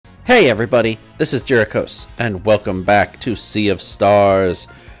Hey everybody, this is Jerichos, and welcome back to Sea of Stars.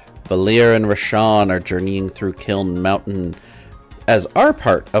 Valir and Rashawn are journeying through Kiln Mountain as our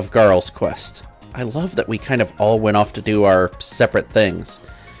part of Garl's quest. I love that we kind of all went off to do our separate things.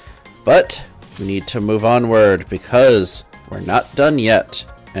 But we need to move onward because we're not done yet.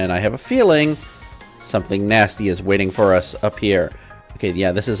 And I have a feeling something nasty is waiting for us up here. Okay,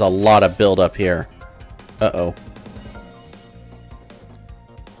 yeah, this is a lot of build up here. Uh-oh.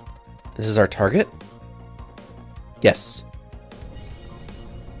 This is our target? Yes.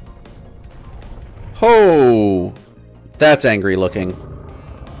 Ho! That's angry looking.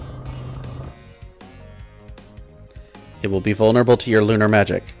 It will be vulnerable to your lunar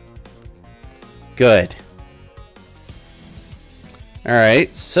magic. Good.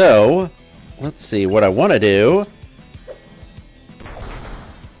 Alright, so let's see what I want to do.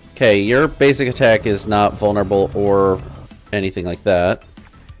 Okay, your basic attack is not vulnerable or anything like that.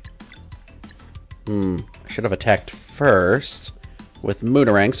 I should have attacked first with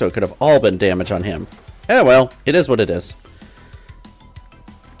Moonerang, so it could have all been damage on him. Eh, well, it is what it is.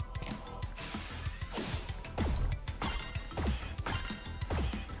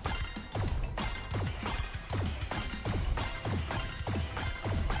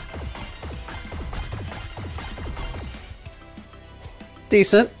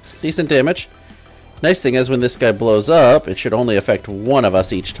 Decent damage. Nice thing is when this guy blows up, it should only affect one of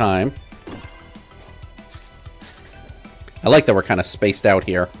us each time. I like that we're kind of spaced out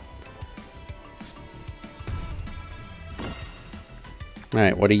here.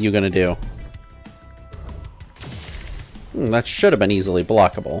 Alright, what are you going to do? That should have been easily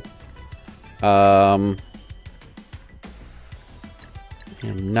blockable. I'm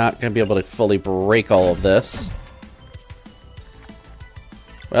not going to be able to fully break all of this.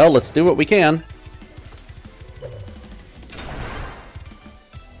 Well, let's do what we can.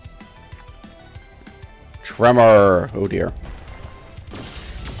 Tremor. Oh dear.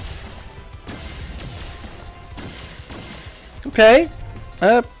 Okay.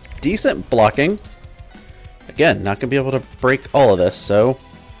 Decent blocking. Again, not gonna be able to break all of this, so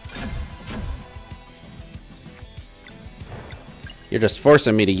you're just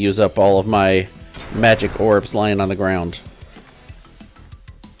forcing me to use up all of my magic orbs lying on the ground.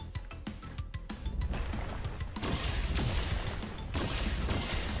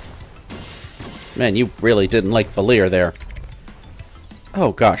 Man, you really didn't like Valir there.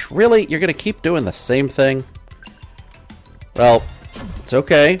 Oh gosh, really? You're gonna keep doing the same thing? Well, it's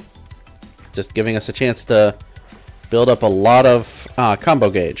okay. Just giving us a chance to build up a lot of combo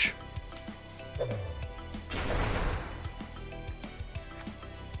gauge.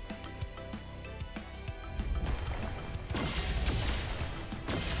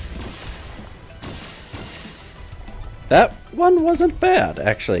 That one wasn't bad,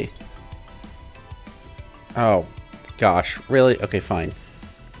 actually. Oh, gosh. Really? Okay, fine.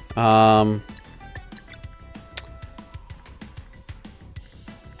 Well,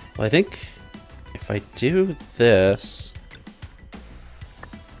 I think if I do this...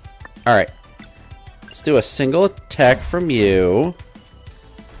 Alright. Let's do a single attack from you.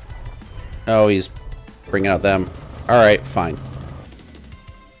 Oh, he's bringing out them. Alright, fine.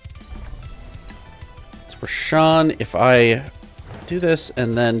 It's Rashawn. If I do this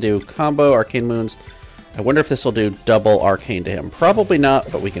and then do combo Arcane Moons... I wonder if this will do double arcane to him. Probably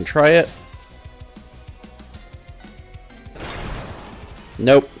not, but we can try it.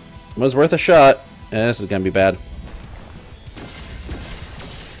 Nope. Was worth a shot. This is going to be bad.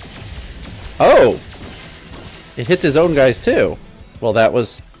 Oh! It hits his own guys too. Well, that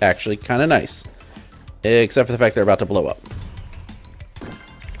was actually kind of nice. Except for the fact they're about to blow up.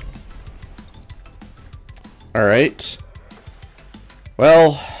 Alright.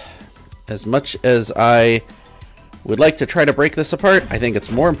 Well... As much as I would like to try to break this apart, I think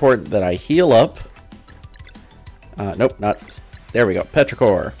it's more important that I heal up. Nope, not... There we go.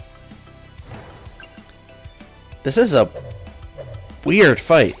 Petrichor. This is a weird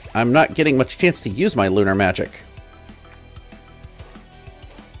fight. I'm not getting much chance to use my lunar magic.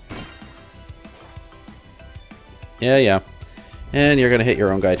 Yeah. And you're going to hit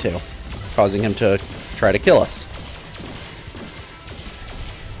your own guy too, causing him to try to kill us.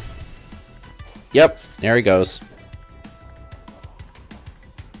 Yep, there he goes.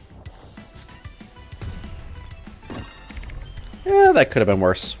 Yeah, that could have been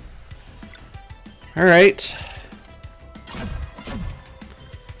worse. Alright.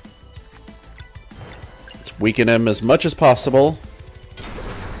 Let's weaken him as much as possible.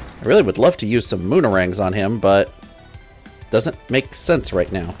 I really would love to use some Moonerangs on him, but it doesn't make sense right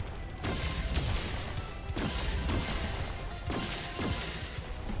now.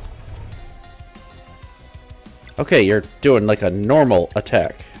 Okay, you're doing like a normal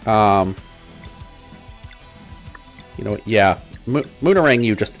attack. You know what? Yeah. Moonerang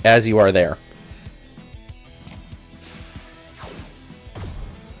you just as you are there.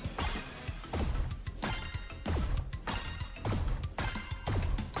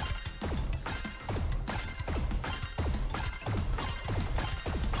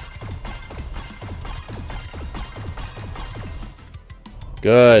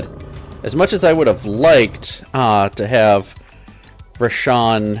 Good. As much as I would have liked to have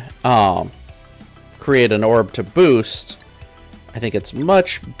Rashawn create an orb to boost, I think it's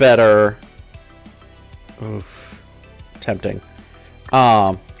much better. Oof, tempting.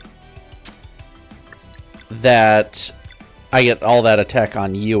 That I get all that attack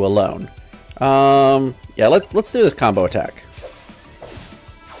on you alone. Yeah, let's do this combo attack.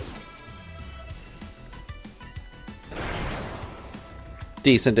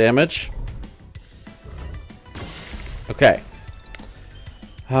 Decent damage. Okay.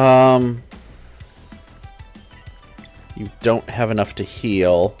 You don't have enough to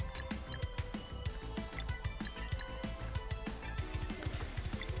heal.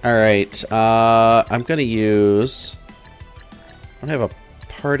 Alright, I'm gonna use... I don't have a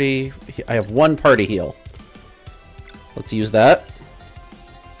party... I have one party heal. Let's use that.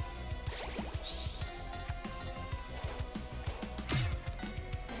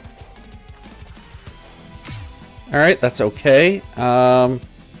 Alright, that's okay.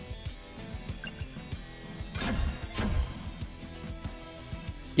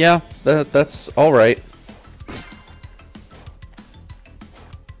 Yeah, that's alright.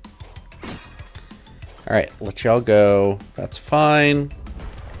 Alright, let y'all go. That's fine.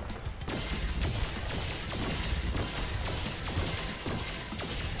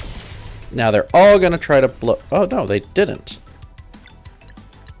 Now they're all gonna try to blow... Oh, no, they didn't.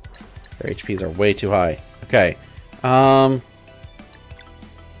 Their HPs are way too high. Okay.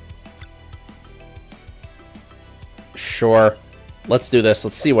 Sure. Let's do this.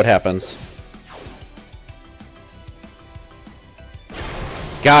 Let's see what happens.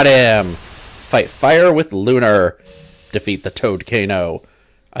 Got him! Fight fire with Lunar. Defeat the Toad Kano.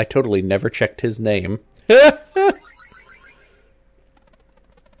 I totally never checked his name.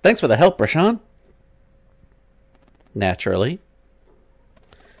 Thanks for the help, Rashawn. Naturally.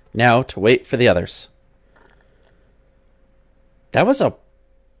 Now to wait for the others. That was a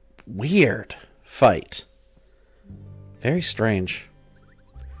weird fight. Very strange.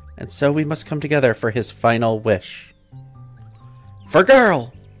 And so we must come together for his final wish. For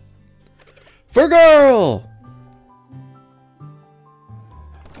Girl! For Girl!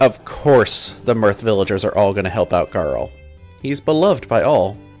 Of course, the Mirth villagers are all going to help out Garl. He's beloved by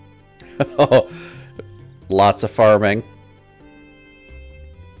all. Lots of farming.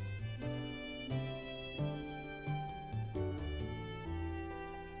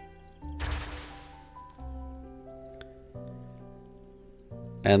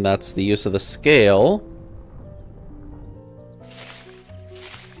 And that's the use of the scale.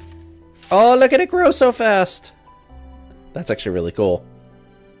 Oh, look at it grow so fast! That's actually really cool.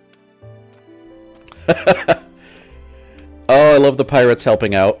 Oh, I love the pirates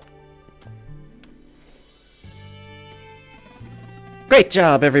helping out. Great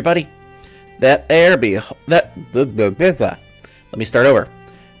job, everybody! Let me start over.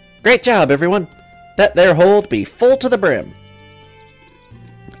 Great job, everyone! That there hold be full to the brim.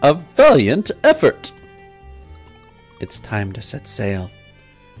 A valiant effort! It's time to set sail.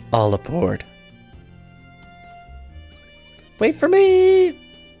 All aboard. Wait for me!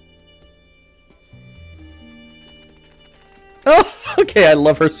 Oh, okay, I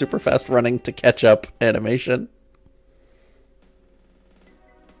love her super fast running to catch up animation.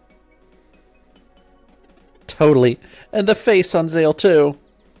 Totally. And the face on Zale, too.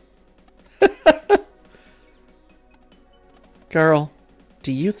 Girl,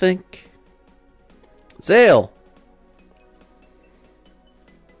 do you think... Zale!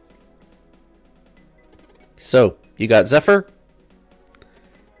 So, you got Zephyr?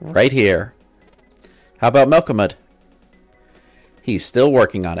 Right here. How about Melkamud? He's still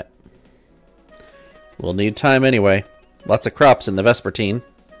working on it. We'll need time anyway. Lots of crops in the Vespertine.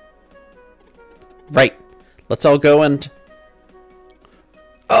 Right. Let's all go and...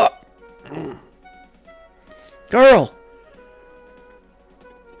 Girl!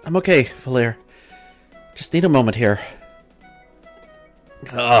 I'm okay, Valir. Just need a moment here.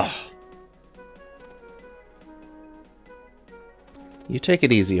 Ugh. You take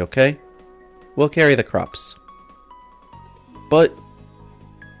it easy, okay? We'll carry the crops. But...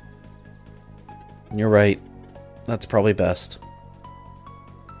 You're right. That's probably best.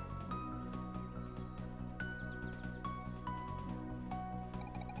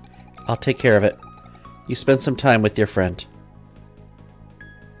 I'll take care of it. You spend some time with your friend.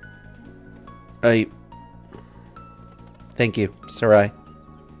 Thank you, Sarai.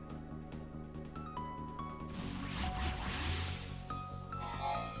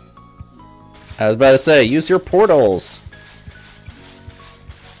 I was about to say, use your portals.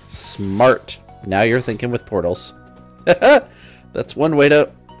 Smart. Now you're thinking with portals. That's one way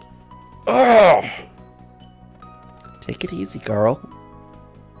to... Oh! Take it easy, girl.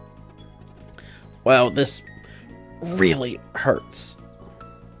 Wow, this really hurts.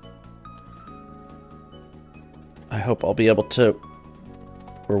 I hope I'll be able to...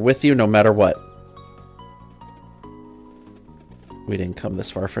 We're with you no matter what. We didn't come this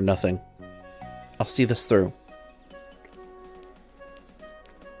far for nothing. I'll see this through.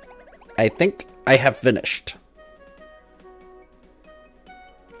 I think I have finished.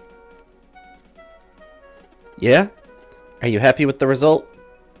 Yeah? Are you happy with the result?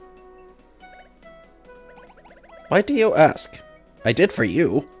 Why do you ask? I did for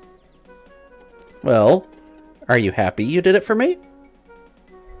you. Well, are you happy you did it for me?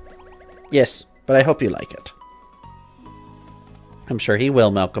 Yes, but I hope you like it. I'm sure he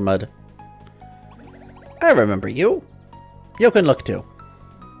will, Malcolmud. I remember you. You can look too.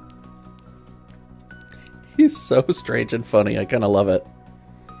 He's so strange and funny. I kind of love it.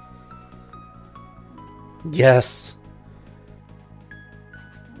 Yes.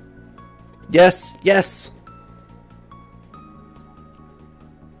 Yes, yes.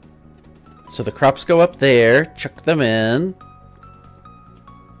 So the crops go up there. Chuck them in.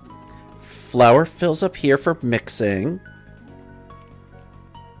 Flour fills up here for mixing.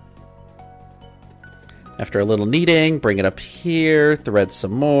 After a little kneading, bring it up here, thread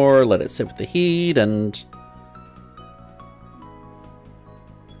some more, let it sit with the heat, and...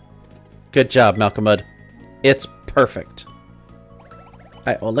 Good job, Malcolmud. It's perfect.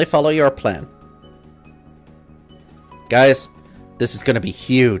 I only follow your plan. Guys, this is going to be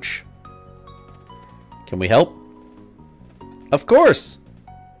huge. Can we help? Of course!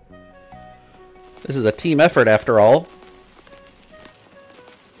 This is a team effort after all.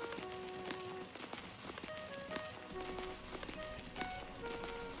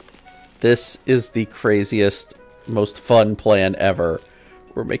 This is the craziest, most fun plan ever.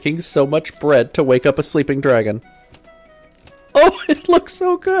 We're making so much bread to wake up a sleeping dragon. Oh, it looks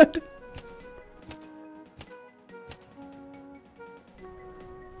so good!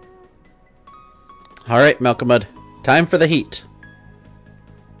 Alright, Malcolmud. Time for the heat.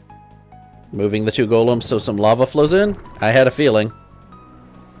 Moving the two golems so some lava flows in? I had a feeling.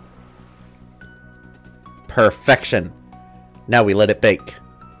 Perfection. Now we let it bake.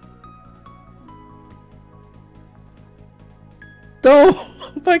 Oh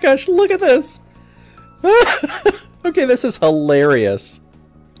my gosh, look at this! Okay, this is hilarious.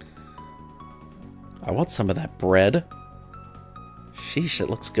 I want some of that bread. Sheesh,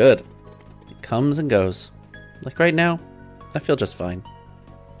 it looks good. It comes and goes. Like right now, I feel just fine.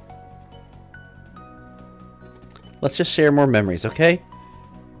 Let's just share more memories, okay?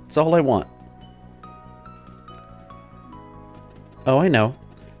 That's all I want. Oh, I know.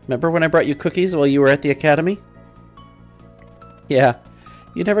 Remember when I brought you cookies while you were at the academy? Yeah.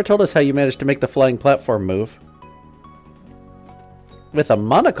 You never told us how you managed to make the flying platform move. With a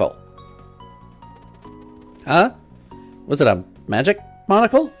monocle? Huh? Was it a magic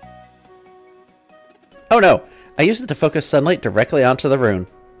monocle? Oh no, I used it to focus sunlight directly onto the rune.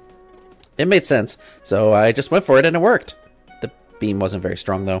 It made sense, so I just went for it and it worked. The beam wasn't very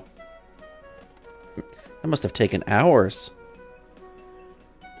strong though. That must have taken hours.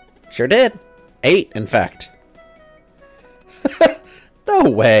 Sure did. 8, in fact. No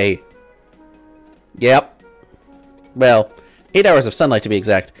way. Yep. Well, 8 hours of sunlight to be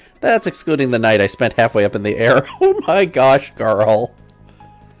exact. That's excluding the night I spent halfway up in the air. Oh my gosh, girl.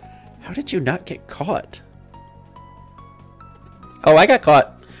 How did you not get caught? Oh, I got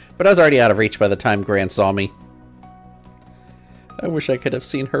caught, but I was already out of reach by the time Gran saw me. I wish I could have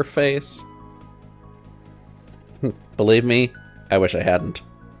seen her face. Believe me, I wish I hadn't.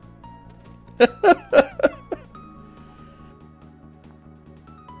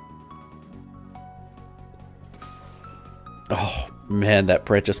 Oh, man, that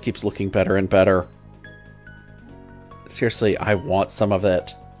bread just keeps looking better and better. Seriously, I want some of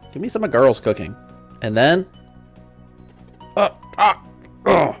it. Give me some of Girl's cooking. And then...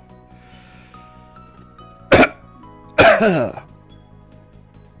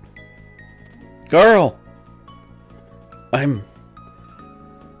 Girl! I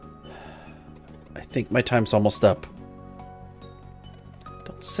think my time's almost up.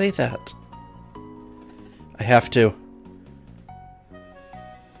 Don't say that. I have to.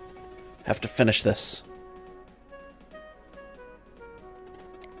 Have to finish this.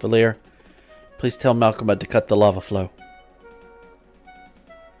 Valir, please tell Malcolm to cut the lava flow.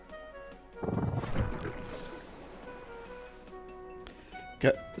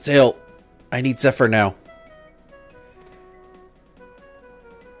 Zale, I need Zephyr now.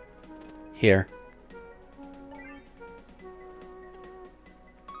 Here.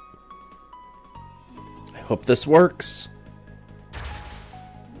 I hope this works.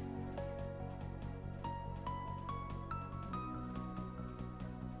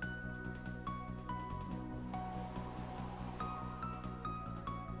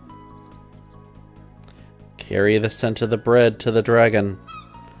 Carry the scent of the bread to the dragon.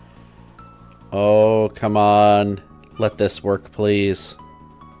 Oh, come on. Let this work, please.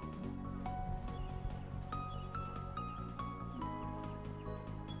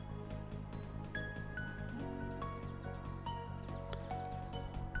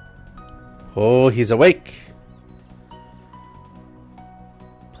 Oh, he's awake.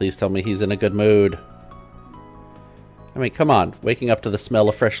 Please tell me he's in a good mood. I mean, come on. Waking up to the smell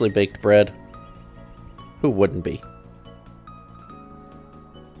of freshly baked bread. Who wouldn't be?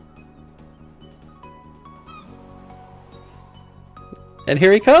 And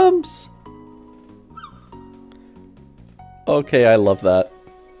here he comes! Okay, I love that.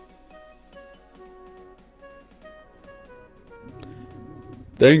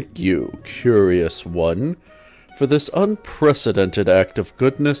 Thank you, curious one, for this unprecedented act of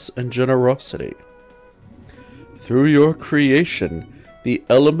goodness and generosity. Through your creation, the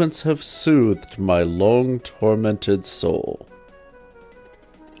elements have soothed my long-tormented soul.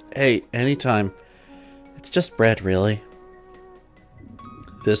 Hey, anytime. It's just bread, really.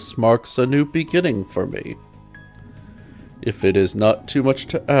 This marks a new beginning for me. If it is not too much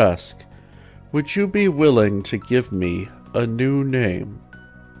to ask, would you be willing to give me a new name?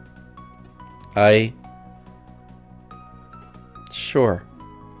 Sure.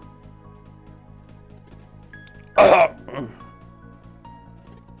 I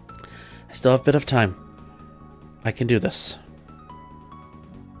still have a bit of time. I can do this.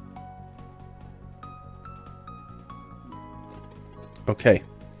 Okay.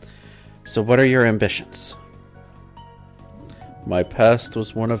 So what are your ambitions? My past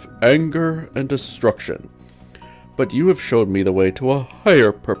was one of anger and destruction, but you have shown me the way to a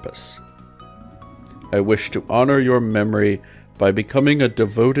higher purpose. I wish to honor your memory by becoming a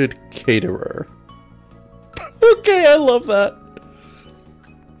devoted caterer. Okay, I love that.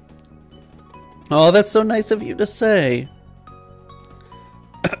 Oh, that's so nice of you to say.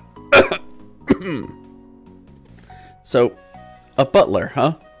 So, a butler,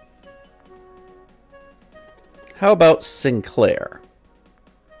 huh? How about Sinclair?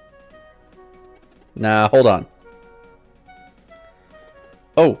 Nah, hold on.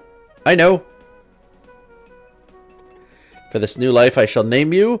 Oh, I know. For this new life, I shall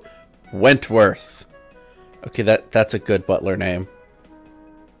name you Wentworth. Okay, that's a good butler name.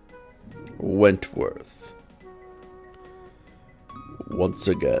 Wentworth. Once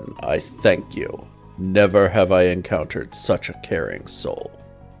again, I thank you. Never have I encountered such a caring soul.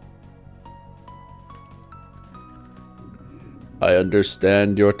 I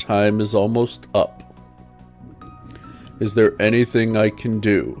understand your time is almost up. Is there anything I can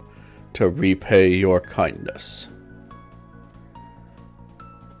do to repay your kindness?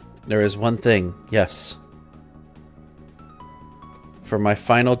 There is one thing, yes. For my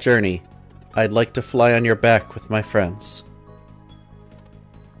final journey, I'd like to fly on your back with my friends.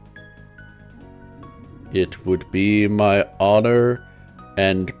 It would be my honor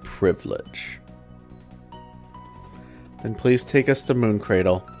and privilege. Then please take us to Moon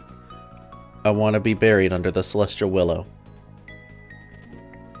Cradle. I want to be buried under the Celestial Willow.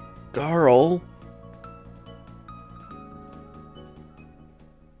 Garl?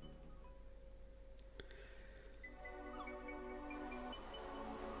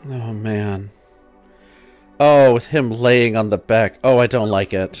 Oh, man. Oh, with him laying on the back. Oh, I don't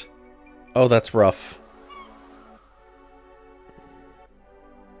like it. Oh, that's rough.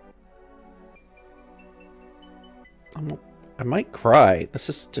 I might cry. This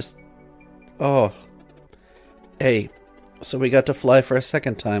is just... Oh. Hey, so we got to fly for a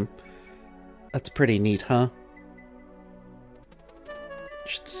second time. That's pretty neat, huh? You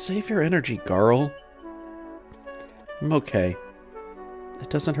should save your energy, Garl. I'm okay. It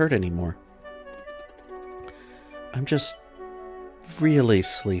doesn't hurt anymore. I'm just really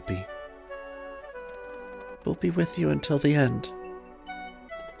sleepy. We'll be with you until the end.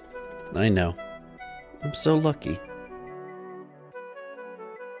 I know. I'm so lucky.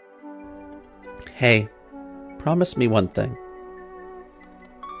 Hey, promise me one thing.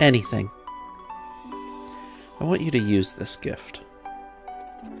 Anything. I want you to use this gift.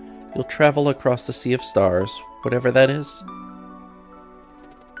 You'll travel across the Sea of Stars, whatever that is.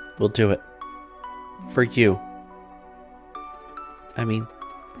 We'll do it. For you. I mean,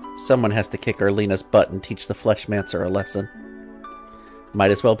 someone has to kick Erlena's butt and teach the Fleshmancer a lesson. Might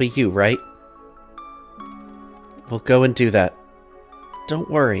as well be you, right? We'll go and do that.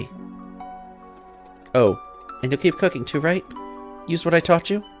 Don't worry. Oh, and you'll keep cooking too, right? Use what I taught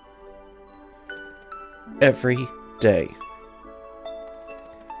you? Every day.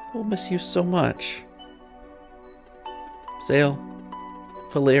 We'll miss you so much. Zale,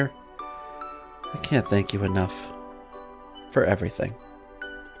 Valir, I can't thank you enough for everything.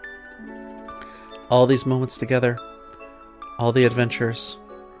 All these moments together, all the adventures.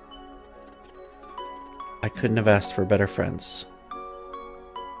 I couldn't have asked for better friends.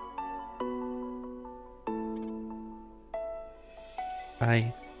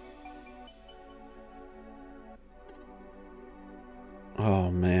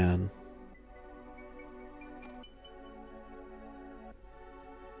 Oh, man.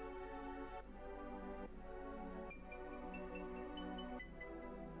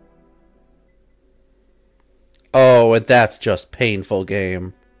 Oh, and that's just painful,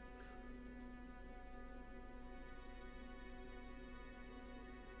 game.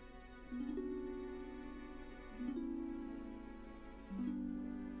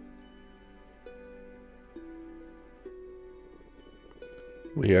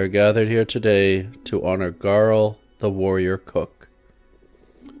 We are gathered here today to honor Garl, the warrior cook.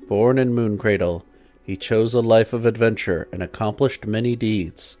 Born in Mooncradle, he chose a life of adventure and accomplished many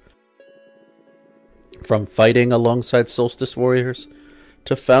deeds. From fighting alongside solstice warriors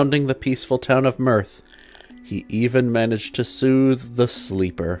to founding the peaceful town of Mirth, he even managed to soothe the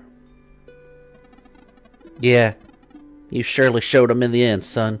sleeper. Yeah, you surely showed him in the end,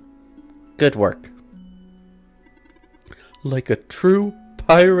 son. Good work. Like a true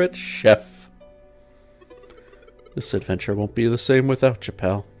pirate chef. This adventure won't be the same without you,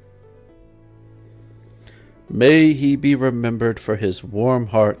 pal. May he be remembered for his warm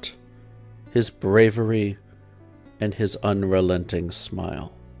heart, his bravery, and his unrelenting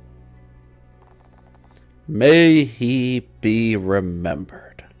smile. May he be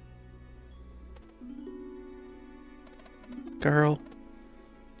remembered. Girl,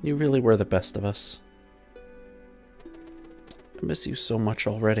 you really were the best of us. I miss you so much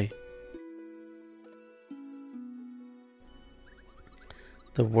already.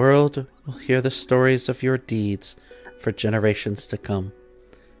 The world will hear the stories of your deeds for generations to come.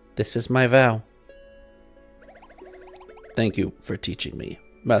 This is my vow. Thank you for teaching me,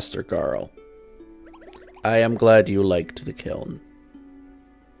 Master Garl. I am glad you liked the kiln.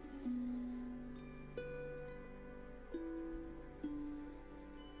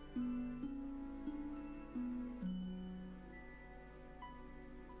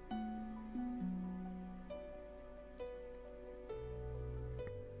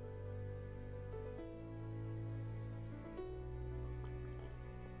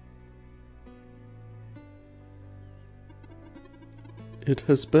 It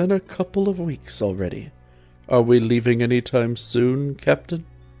has been a couple of weeks already. Are we leaving any time soon, Captain?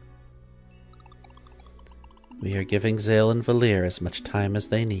 We are giving Zale and Valir as much time as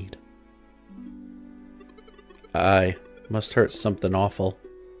they need. Aye, must hurt something awful.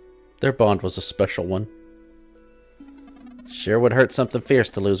 Their bond was a special one. Sure would hurt something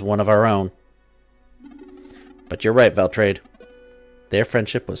fierce to lose one of our own. But you're right, Veltrade. Their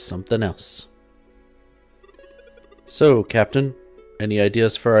friendship was something else. So, Captain, any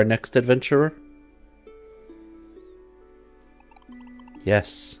ideas for our next adventurer?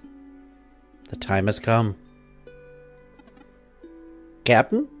 Yes. The time has come.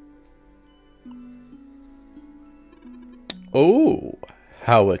 Captain? Oh,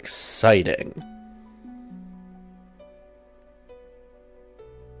 how exciting.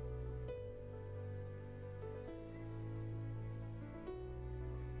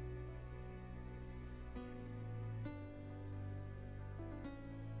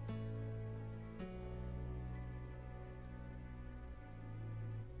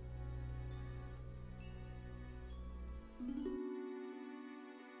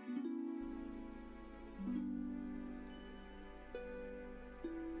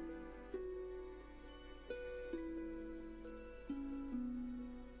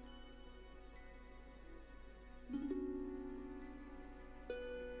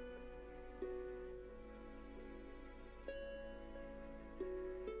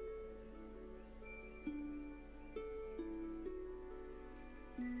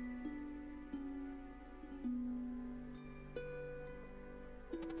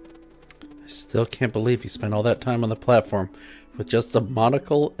 Still can't believe he spent all that time on the platform with just a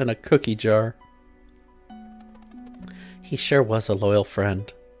monocle and a cookie jar. He sure was a loyal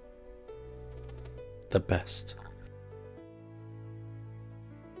friend. The best.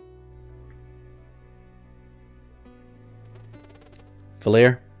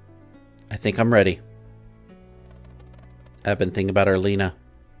 Valir, I think I'm ready. I've been thinking about Arlena.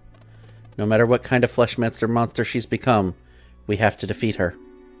 No matter what kind of flesh monster she's become, we have to defeat her.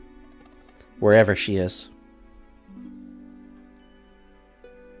 Wherever she is.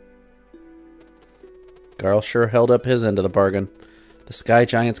 Garl sure held up his end of the bargain. The Sky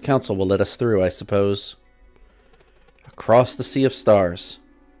Giants Council will let us through, I suppose. Across the Sea of Stars.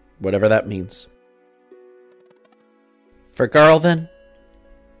 Whatever that means. For Garl, then?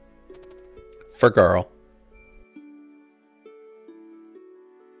 For Garl.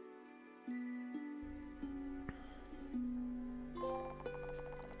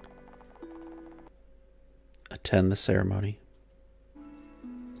 Attend the ceremony.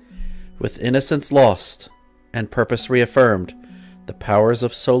 With innocence lost and purpose reaffirmed, the powers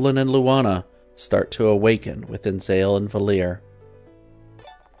of Solon and Luana start to awaken within Zale and Valir.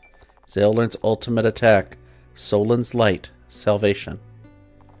 Zale learns ultimate attack, Solon's light, salvation.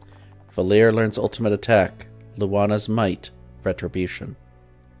 Valir learns ultimate attack, Luana's might, retribution.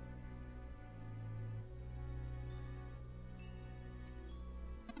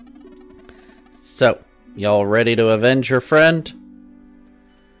 So, y'all ready to avenge your friend?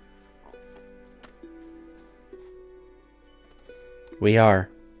 We are.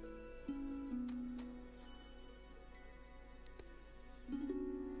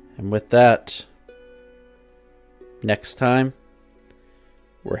 And with that, next time,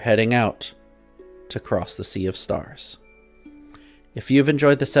 we're heading out to cross the Sea of Stars. If you've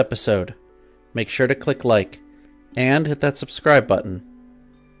enjoyed this episode, make sure to click like and hit that subscribe button.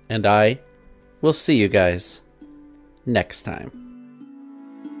 And I will see you guys next time.